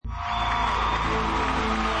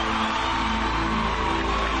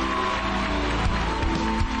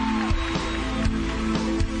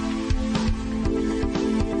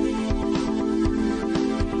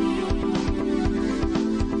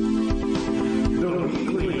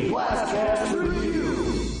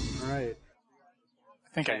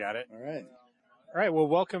think I got it. All right. All right, well,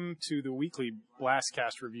 welcome to the weekly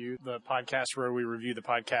Blastcast review, the podcast where we review the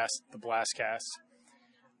podcast, the Blastcast.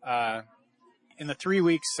 In the 3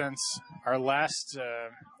 weeks since our last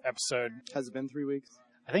episode... Has it been 3 weeks?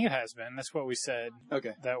 I think it has been. That's what we said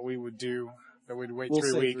that we would do, that we'd wait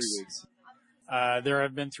 3 weeks. 3 weeks. There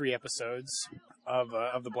have been 3 episodes of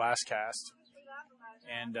the Blastcast,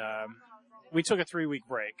 and we took a 3-week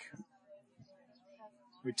break.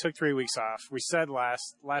 We took 3 weeks off. We said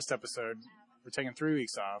last episode, we're taking 3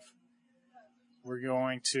 weeks off. We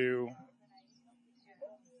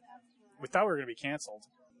thought we were going to be canceled.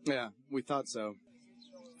 Yeah, we thought so.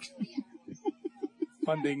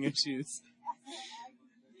 Funding issues.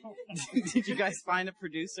 Did you guys find a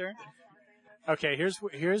producer? Okay, here's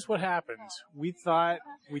what happened. We thought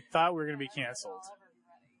we were going to be canceled.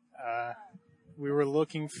 We were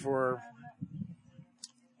looking for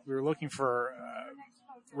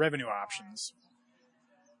revenue options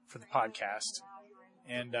for the podcast,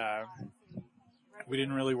 and we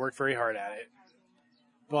didn't really work very hard at it.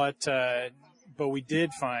 But we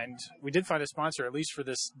did find a sponsor, at least for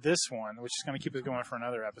this one, which is going to keep us going for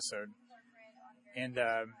another episode. And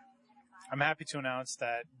I'm happy to announce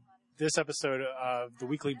that this episode of the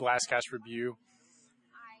weekly Blastcast review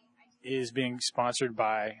is being sponsored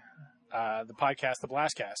by the podcast, the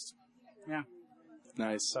Blastcast. Yeah.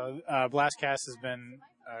 Nice. So Blastcast has been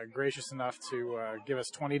gracious enough to give us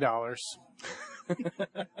 $20. I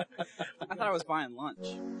thought I was buying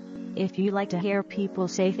lunch. If you like to hear people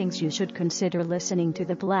say things, you should consider listening to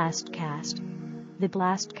the Blastcast. The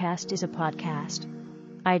Blastcast is a podcast.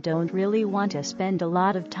 I don't really want to spend a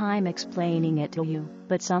lot of time explaining it to you,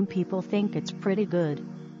 but some people think it's pretty good.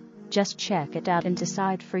 Just check it out and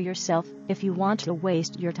decide for yourself if you want to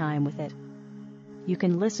waste your time with it. You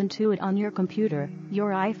can listen to it on your computer,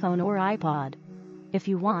 your iPhone or iPod. If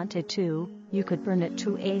you wanted to, you could burn it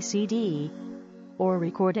to a CD, or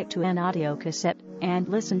record it to an audio cassette and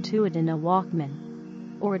listen to it in a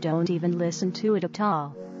Walkman. Or don't even listen to it at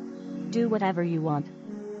all. Do whatever you want.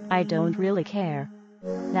 I don't really care.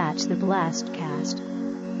 That's the Blastcast.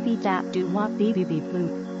 Beat that do wop beep beep beep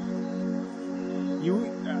bloop.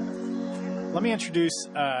 Let me introduce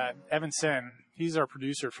Evan Sen. He's our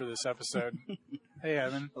producer for this episode. Hey,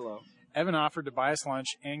 Evan. Hello. Evan offered to buy us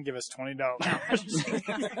lunch and give us $20. I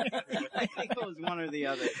think it was one or the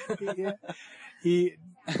other.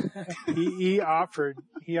 He offered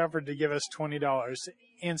to give us $20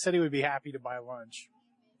 and said he would be happy to buy lunch.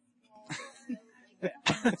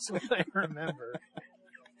 That's what I remember.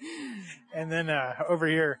 And then over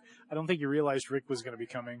here, I don't think you realized Rick was going to be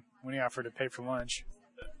coming when he offered to pay for lunch.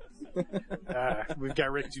 We've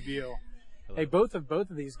got Rick Dubiel. Hello. Hey, both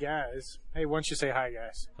of these guys. Hey, why don't you say hi,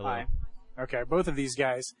 guys? Hello. Hi. Okay, both of these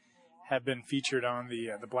guys have been featured on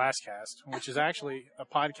the Blastcast, which is actually a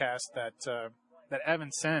podcast that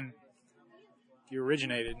Evan Sen, you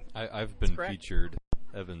originated. I've been featured.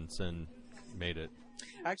 Evan Sen made it.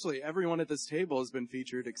 Actually, everyone at this table has been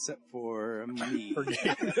featured except for me.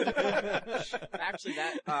 Actually,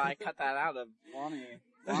 I cut that out of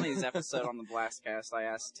Lonnie's episode on the Blastcast. I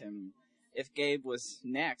asked him if Gabe was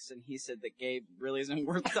next, and he said that Gabe really isn't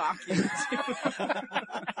worth talking to.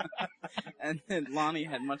 And then Lonnie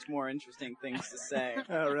had much more interesting things to say.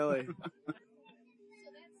 Oh, really?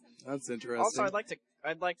 That's interesting. Also,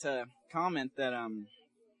 I'd like to comment that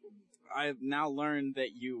I've now learned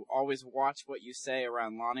that you always watch what you say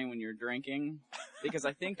around Lonnie when you're drinking, because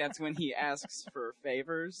I think that's when he asks for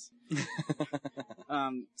favors.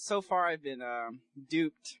 So far, I've been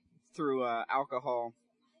duped through alcohol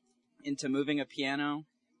into moving a piano,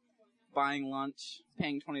 buying lunch,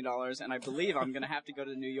 paying $20, and I believe I'm going to have to go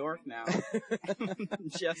to New York now,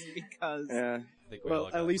 just because. Yeah. Well,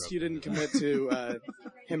 at least you didn't commit to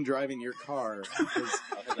him driving your car.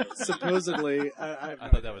 Supposedly, I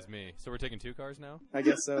thought that was me. So we're taking 2 cars now? I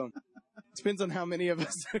guess so. Depends on how many of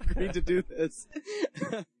us agreed to do this.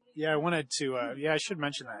 Yeah, I wanted to. I should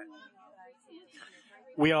mention that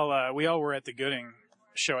we all were at the Gooding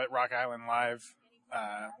show at Rock Island Live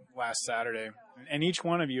last Saturday, and each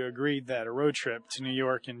one of you agreed that a road trip to New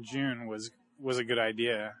York in June was a good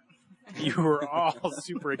idea. You were all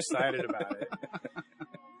super excited about it.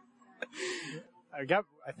 I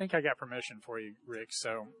think I got permission for you, Rick,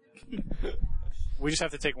 so we just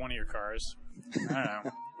have to take one of your cars. I don't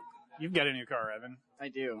know. You've got a new car, Evan. I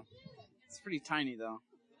do. It's pretty tiny, though.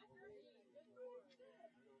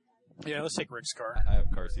 Yeah, let's take Rick's car. I have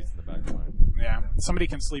car seats in the back of mine. Yeah, somebody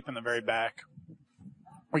can sleep in the very back.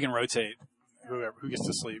 We can rotate who gets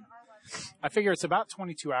to sleep. I figure it's about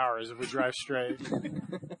 22 hours if we drive straight.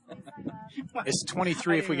 It's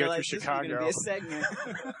 23 if we go through Chicago. Be a segment.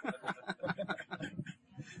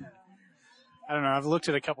 I don't know. I've looked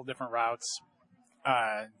at a couple different routes.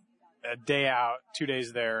 A day out, 2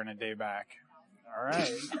 days there, and a day back. All right.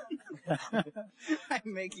 I'm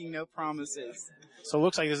making no promises. So it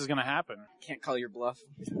looks like this is going to happen. Can't call your bluff.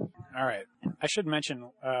 All right. I should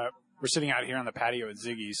mention we're sitting out here on the patio at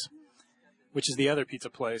Ziggy's, which is the other pizza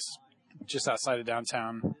place just outside of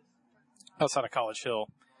downtown, outside of College Hill,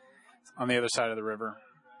 on the other side of the river.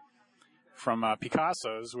 From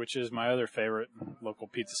Picasso's, which is my other favorite local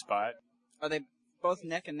pizza spot. Are they both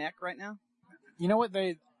neck and neck right now? You know what?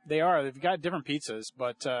 They are. They've got different pizzas,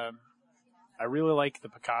 but I really like the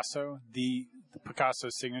Picasso, the Picasso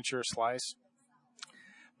signature slice.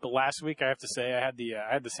 But last week, I have to say, I had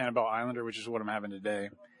the Sanibel Islander, which is what I'm having today,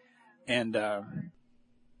 and I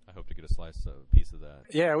hope to get a piece of that.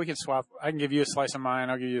 Yeah, we can swap. I can give you a slice of mine.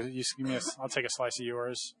 I'll give me I'll take a slice of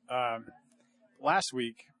yours. Last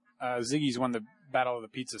week, Ziggy's won the Battle of the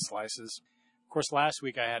Pizza Slices. Of course, last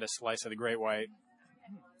week I had a slice of the Great White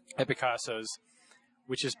at Picasso's,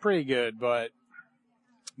 which is pretty good, but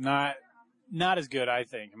not as good, I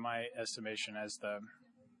think, in my estimation, as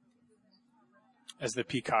the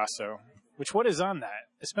Picasso. What is on that?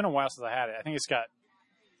 It's been a while since I had it. I think it's got.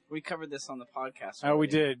 We covered this on the podcast. Oh, we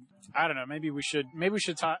did. I don't know. Maybe we should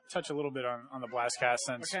touch a little bit on the Blastcast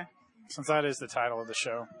since that is the title of the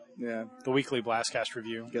show. Yeah. The weekly Blastcast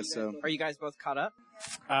review. Guess so. Are you guys both caught up?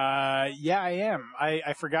 Yeah, I am.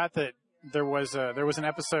 I forgot that there was an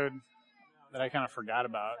episode that I kind of forgot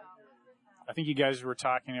about. I think you guys were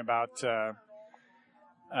talking about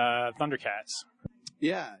Thundercats.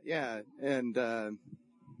 Yeah, and that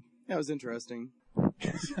was interesting. Why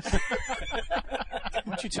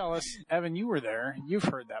don't you tell us, Evan, you were there. You've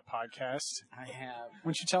heard that podcast. I have.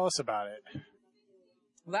 Why don't you tell us about it?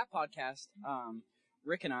 Well, that podcast,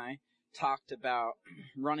 Rick and I talked about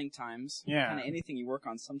running times. Yeah. Kind of anything you work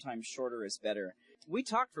on, sometimes shorter is better. We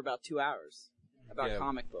talked for about 2 hours about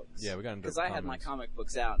comic books. Yeah, we got into because I had my comic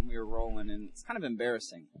books out and we were rolling, and it's kind of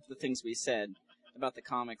embarrassing, the things we said about the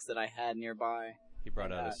comics that I had nearby. He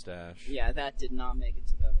brought out his stash. Yeah, that did not make it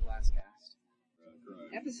to the last cast.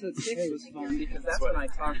 Episode 6 was fun because that's when I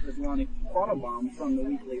talked with Lonnie Quattlebaum from the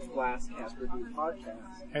weekly Blastcast Review podcast.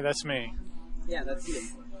 Hey, that's me. Yeah, that's you.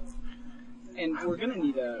 And we're going to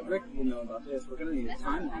need Rick will know about this, we're going to need a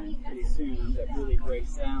timeline pretty soon that really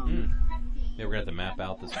breaks down. Yeah, we're going to have to map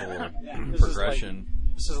out this whole This progression.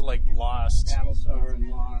 This is like Lost. Battlestar and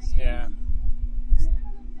Lost. Yeah.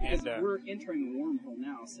 And we're entering a wormhole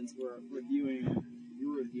now since we're reviewing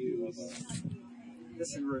your review of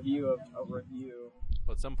this is a review of a review.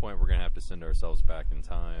 Well, at some point, we're going to have to send ourselves back in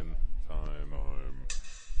time.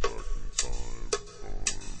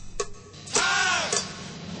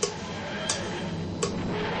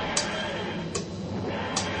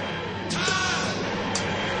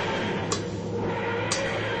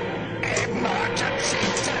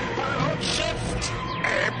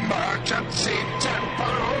 Emergency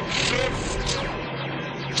temporal shift!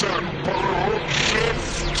 Temporal shift!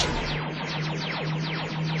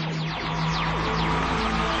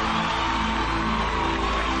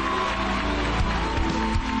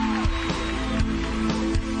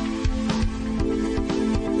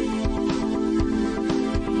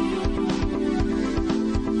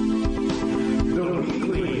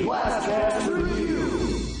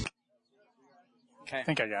 I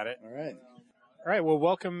think I got it. All right. All right, well,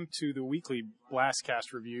 welcome to the weekly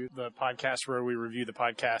Blastcast review, the podcast where we review the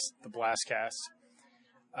podcast, the Blastcast.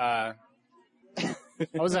 I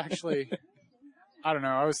was actually, I don't know,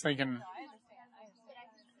 I was thinking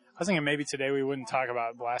maybe today we wouldn't talk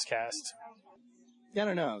about Blastcast. Yeah, I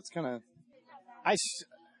don't know. It's kind of... I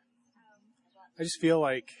just feel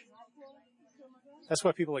like that's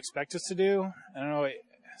what people expect us to do. I don't know,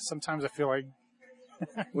 sometimes I feel like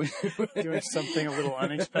doing something a little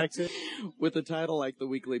unexpected. With a title like the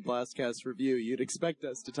Weekly Blastcast Review, you'd expect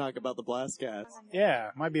us to talk about the Blastcast. Yeah,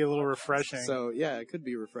 might be a little refreshing. So, yeah, it could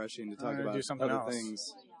be refreshing to talk about do something other else.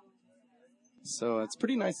 things. So, it's a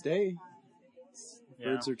pretty nice day. Yeah.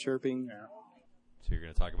 Birds are chirping. Yeah. So you're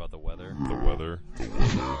going to talk about the weather? The weather. The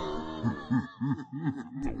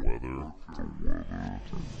weather.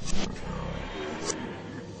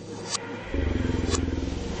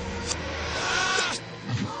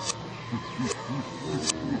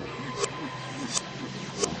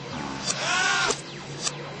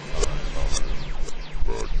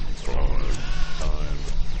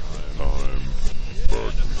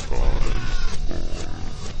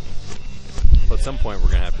 Well, at some point, we're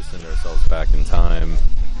going to have to send ourselves back in time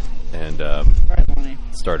and All right, Lonnie.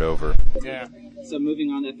 start over. Yeah. So moving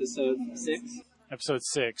on to episode 6. Episode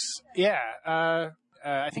 6. Yeah,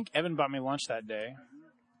 I think Evan bought me lunch that day.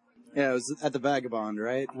 Yeah, it was at the Vagabond,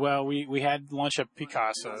 right? Well, we had lunch at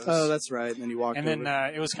Picasso's. Oh, that's right. And then you walked And over.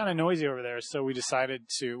 then it was kind of noisy over there, so we decided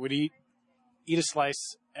we'd eat a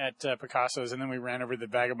slice at Picasso's, and then we ran over to the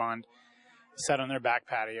Vagabond, sat on their back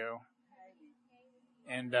patio,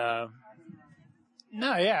 and it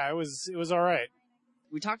was all right.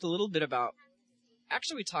 We talked a little bit about.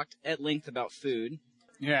 Actually, we talked at length about food.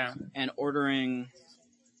 Yeah, and ordering.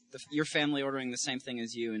 Your family ordering the same thing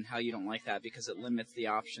as you, and how you don't like that because it limits the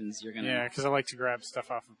options you're gonna. Yeah, because I like to grab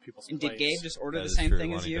stuff off of people's And plates. did Gabe just order That the is same true.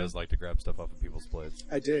 thing as Lonnie you? does like to grab stuff off of people's plates.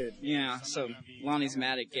 I did. Yeah, so Lonnie's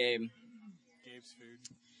mad at Gabe. Gabe's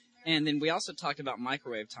food. And then we also talked about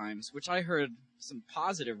microwave times, which I heard some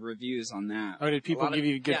positive reviews on that. Oh, did people give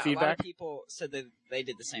you good A lot feedback? of people said that they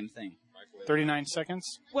did the same thing. 39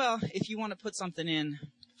 seconds? Well, if you want to put something in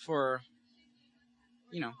for,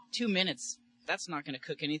 2 minutes, that's not going to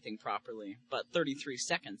cook anything properly. But 33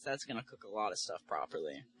 seconds, that's going to cook a lot of stuff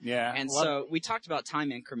properly. Yeah. And Well, so we talked about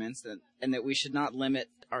time increments and that we should not limit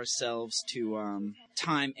ourselves to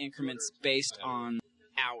time increments based on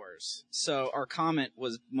hours. So our comment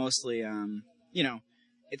was mostly, it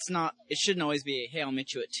shouldn't always be, hey, I'll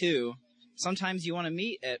meet you at 2. Sometimes you want to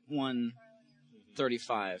meet at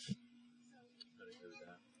 1:35.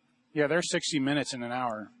 yeah, they're 60 minutes in an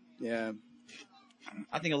hour. Yeah.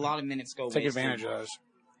 I think a lot of minutes go Take wasted. advantage of those.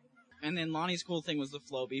 And then Lonnie's cool thing was the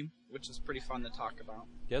Floby, which is pretty fun to talk about.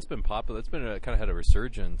 Yeah, it's been popular. It's been kind of had a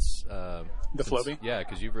resurgence. The since- Floby? Yeah,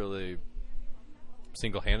 because you've really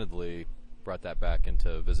single-handedly brought that back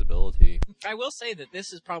into visibility. I will say that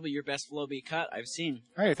this is probably your best Floby cut I've seen.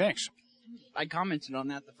 Hey, thanks. I commented on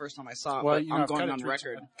that the first time I saw it, Well, but I'm I've going cut it on three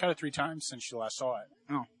record. I've cut it 3 times since you last saw it.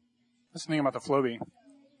 Oh. That's the thing about the Floby.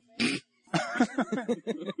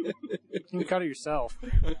 You can cut it yourself.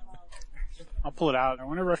 I'll pull it out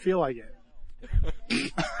whenever I feel like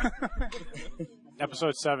it.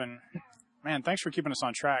 Episode 7. Man, thanks for keeping us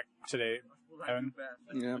on track today, Evan.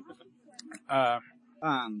 Yeah.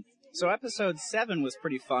 So episode 7 was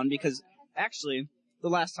pretty fun because actually the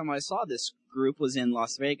last time I saw this group was in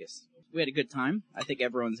Las Vegas. We had a good time. I think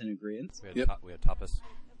everyone's in agreement. We had, Yep. we had tapas.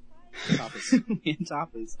 We had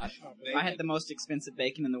tapas. I had the most expensive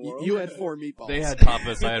bacon in the world. You had 4 meatballs. They had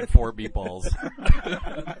tapas. I had 4 meatballs.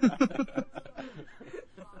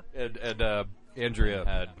 and Andrea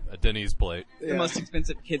had a Denny's plate. the most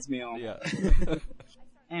expensive kids meal. Yeah.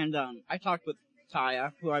 And I talked with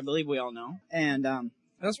Taya, who I believe we all know, and that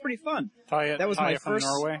was pretty fun. Taya, That was Taya my from first-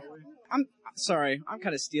 Norway. I'm sorry, I'm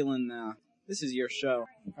kind of stealing. This is your show.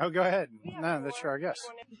 Oh, go ahead. No, that's your guess.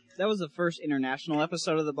 That was the first international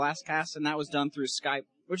episode of the Blastcast, and that was done through Skype,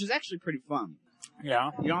 which is actually pretty fun. Yeah.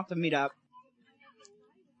 You don't have to meet up.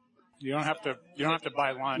 You don't have to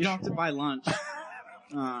buy lunch. You don't have to buy lunch.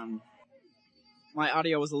 My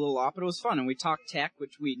audio was a little off, but it was fun, and we talked tech,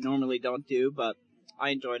 which we normally don't do, but I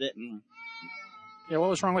enjoyed it. And Yeah, what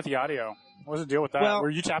was wrong with the audio? What was the deal with that? Well- Were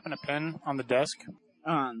you tapping a pen on the desk?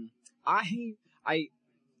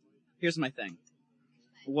 Here's my thing.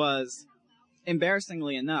 Was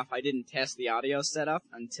embarrassingly enough, I didn't test the audio setup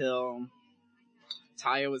until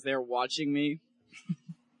Taya was there watching me.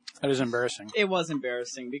 That is embarrassing. It was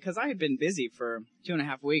embarrassing because I had been busy for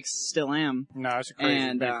 2.5 weeks, still am. No, it's a crazy,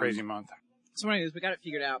 And, been a crazy month. So anyways, we got it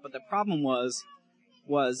figured out, but the problem was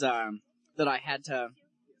that I had to,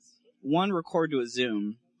 1, record to a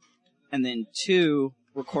Zoom, and then 2,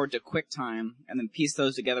 record to QuickTime, and then piece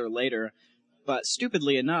those together later. But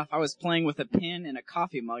stupidly enough, I was playing with a pen and a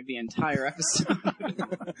coffee mug the entire episode.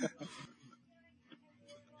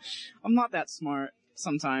 I'm not that smart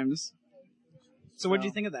sometimes. So what did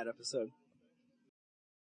you think of that episode?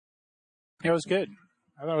 It was good.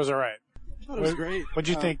 I thought it was all right. I thought it was great. What'd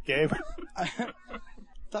you think, Gabe? I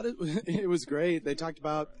thought it was great. They talked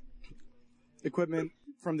about equipment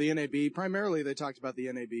from the NAB. Primarily, they talked about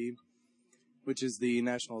the NAB, which is the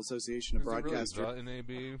National Association of Broadcasters Really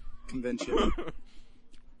NAB? Convention.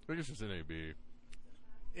 I guess it's NAB. It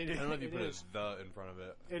I is, don't know if you it put is. a the in front of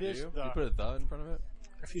it. It Do is you? the. You put a the in front of it?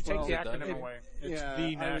 If you take Well, the it acronym does. away, it's Yeah, the I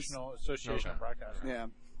was- National Association Okay. of Broadcasters. Yeah.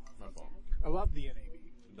 My fault. I love the NAB.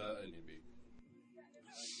 The NAB.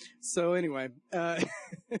 So anyway, yeah,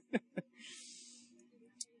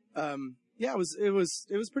 it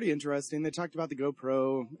was pretty interesting. They talked about the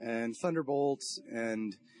GoPro and Thunderbolt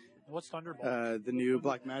and What's Thunderbolt? the new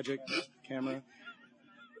Blackmagic camera,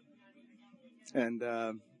 and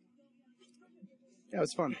yeah, it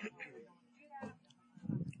was fun.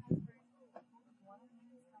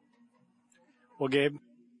 Well, Gabe,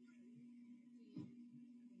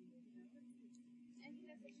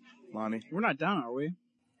 Lonnie, We're not done, are we?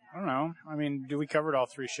 I don't know. I mean, we covered all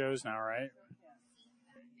 3 shows now, right?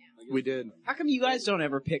 We did. How come you guys don't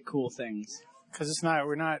ever pick cool things? Because that's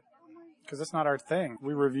not our thing.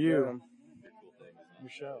 We review your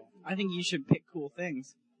show. I think you should pick cool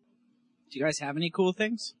things. Do you guys have any cool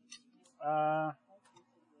things? I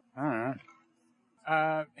don't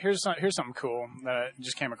know. Here's something cool that I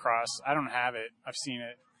just came across. I don't have it. I've seen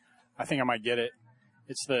it. I think I might get it.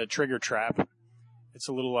 It's the Trigger Trap. It's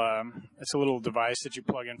a little device that you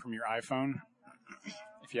plug in from your iPhone,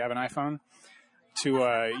 if you have an iPhone, to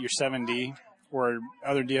your 7D or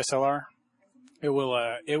other DSLR. It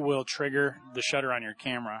will trigger the shutter on your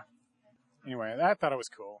camera. Anyway, I thought it was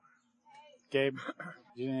cool. Gabe,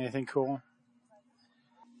 did you do anything cool?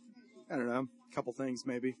 I don't know. A couple things,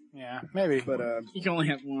 maybe. Yeah, maybe. But You can only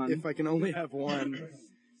have one. if I can only have one.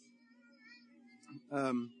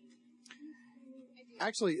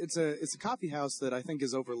 Actually, it's a coffee house that I think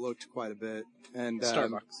is overlooked quite a bit. And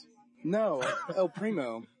Starbucks. No, El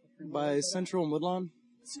Primo by Central and Woodlawn.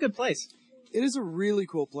 It's a good place. It is a really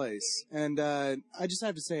cool place, and I just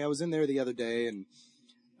have to say I was in there the other day, and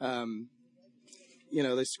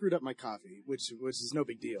they screwed up my coffee, which is no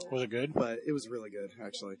big deal. Was it good? But it was really good,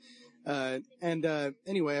 actually.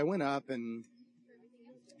 Anyway, I went up and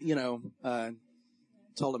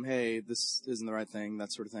told them, hey, this isn't the right thing,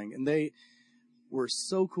 that sort of thing, and they were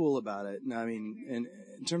so cool about it. And I mean,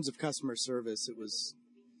 in terms of customer service, it was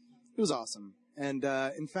awesome. And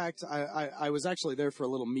in fact, I was actually there for a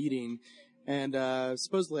little meeting. And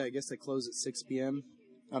supposedly, I guess they close at 6 p.m.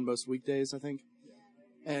 on most weekdays, I think.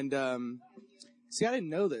 And see, I didn't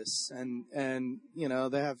know this, and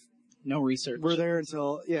they have no research. We're there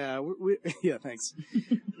until thanks.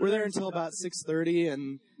 We're there until about 6:30,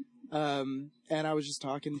 and I was just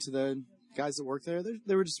talking to the guys that work there.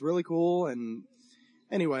 They were just really cool, and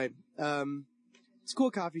anyway, it's a cool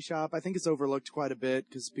coffee shop. I think it's overlooked quite a bit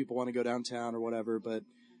because people want to go downtown or whatever, but.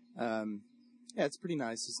 Yeah, it's pretty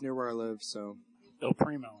nice. It's near where I live, so. El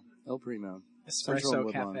Primo. Espresso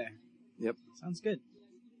Cafe. Yep. Sounds good.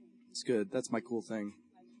 It's good. That's my cool thing.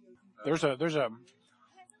 There's a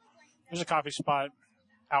coffee spot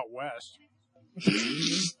out west. I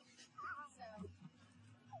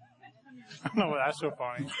don't know why that's so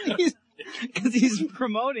funny. Because he's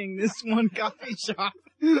promoting this one coffee shop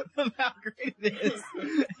of how great it is.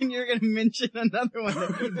 And you're going to mention another one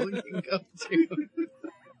that people can go to.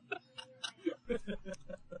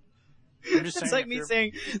 It's like me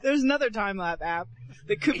saying, there's another time-lapse app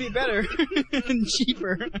that could be better and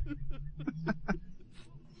cheaper.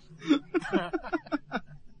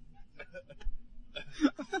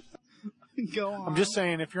 Go on. I'm just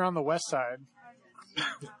saying, if you're on the west side,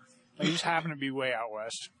 and you just happen to be way out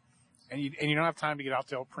west, and you don't have time to get out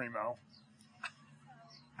to El Primo,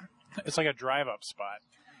 it's like a drive-up spot.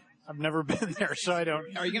 I've never been there, so I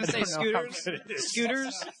don't. Are you going to say Scooters?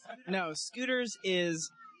 Scooters? No, Scooters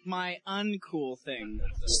is my uncool thing.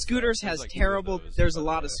 Scooters has terrible. There's a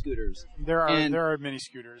lot of scooters. There are many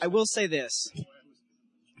scooters. I will say this.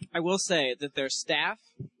 I will say that their staff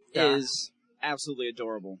is absolutely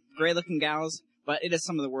adorable. Great-looking gals, but it is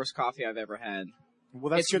some of the worst coffee I've ever had.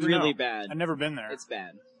 Well, that's it's really bad. I've never been there. It's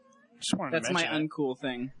bad. Just wanted That's to my mention uncool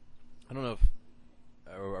thing. I don't know if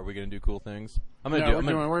are we going to do cool things? We've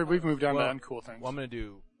moved on to uncool things. Well, I'm going to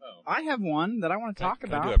do. I have one that I want to talk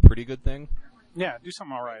about. Can I do a pretty good thing? Yeah, do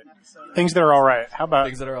something all right. Things that are all right. How about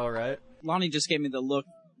things that are all right? Lonnie just gave me the look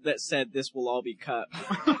that said this will all be cut.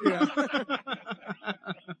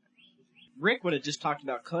 Rick would have just talked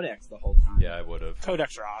about Codex the whole time. Yeah, I would have.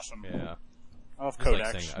 Codex are awesome. Yeah. I love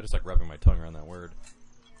Codex. I just like rubbing my tongue around that word.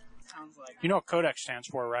 Sounds like. You know what Codex stands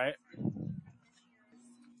for, right?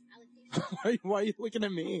 Why are you looking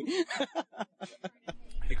at me?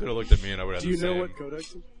 He could have looked at me and I would have. Do you know what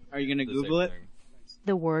Codex is? Are you going to Google it?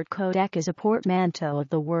 The word codec is a portmanteau of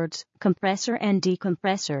the words compressor and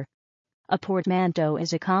decompressor. A portmanteau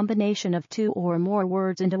is a combination of two or more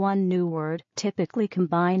words into one new word, typically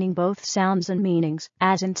combining both sounds and meanings,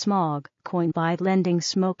 as in smog, coined by blending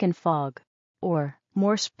smoke and fog. Or,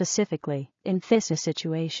 more specifically, in this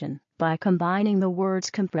situation, by combining the words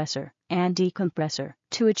compressor and decompressor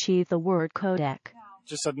to achieve the word codec.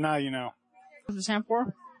 Just so now you know. What does it stand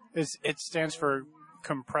for? It stands for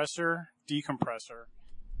compressor, decompressor.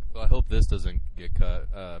 Well, I hope this doesn't get cut.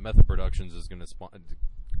 Method Productions is going to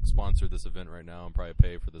sponsor this event right now and probably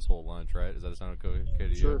pay for this whole lunch, right? Does that sound okay to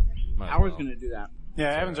you? Sure. Howard's going to do that.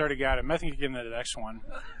 Yeah, Evan's already got it. Method can get into the next one.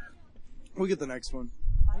 We'll get the next one.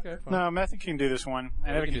 Okay, fine. No, Method can do this one.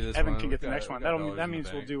 And Evan can get the next one. That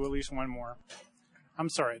means we'll do at least one more. I'm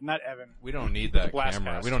sorry, not Evan. We don't need that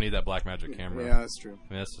camera. We don't need that Blackmagic camera. Yeah, that's true.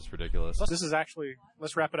 I mean, that's just ridiculous. This is actually,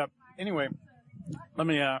 let's wrap it up. Anyway, let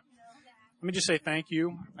me let me just say thank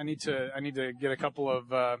you. I need to get a couple of.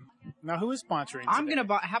 Now, who is sponsoring? I'm today? gonna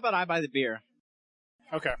buy. How about I buy the beer?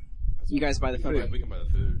 Okay. You guys buy the food. Okay, we can buy the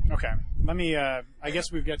food. Okay. Let me. I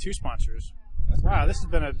guess we've got 2 sponsors. Wow, this has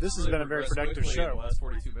been a very productive show. The last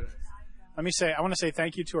 42 minutes. Let me say. I want to say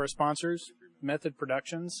thank you to our sponsors, Method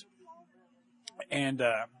Productions, and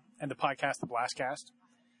the podcast, The Blastcast,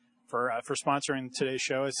 for sponsoring today's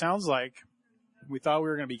show. It sounds like we thought we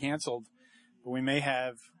were going to be canceled, but we may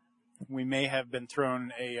have been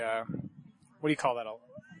thrown a what do you call that?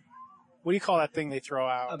 What do you call that thing they throw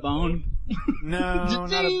out? A bone. No,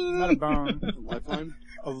 not a bone. Lifeline?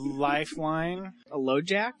 A lifeline. A low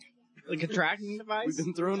jack? Like a tracking device? We've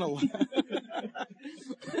been thrown a lot.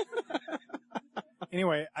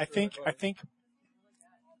 Anyway, I think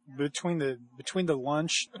between the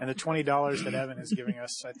lunch and the $20 that Evan is giving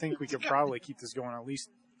us, I think we could probably keep this going at least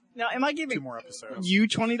Now, am I giving 2 more episodes. you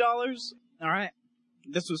 $20? All right.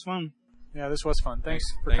 This was fun. Yeah, this was fun. Thanks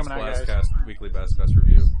for coming out, guys. Blastcast, weekly Blastcast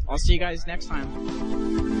review. I'll see you guys next time.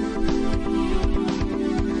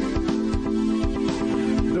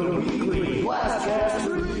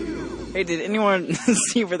 Hey, did anyone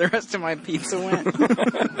see where the rest of my pizza went?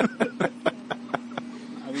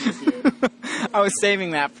 I was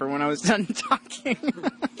saving that for when I was done talking.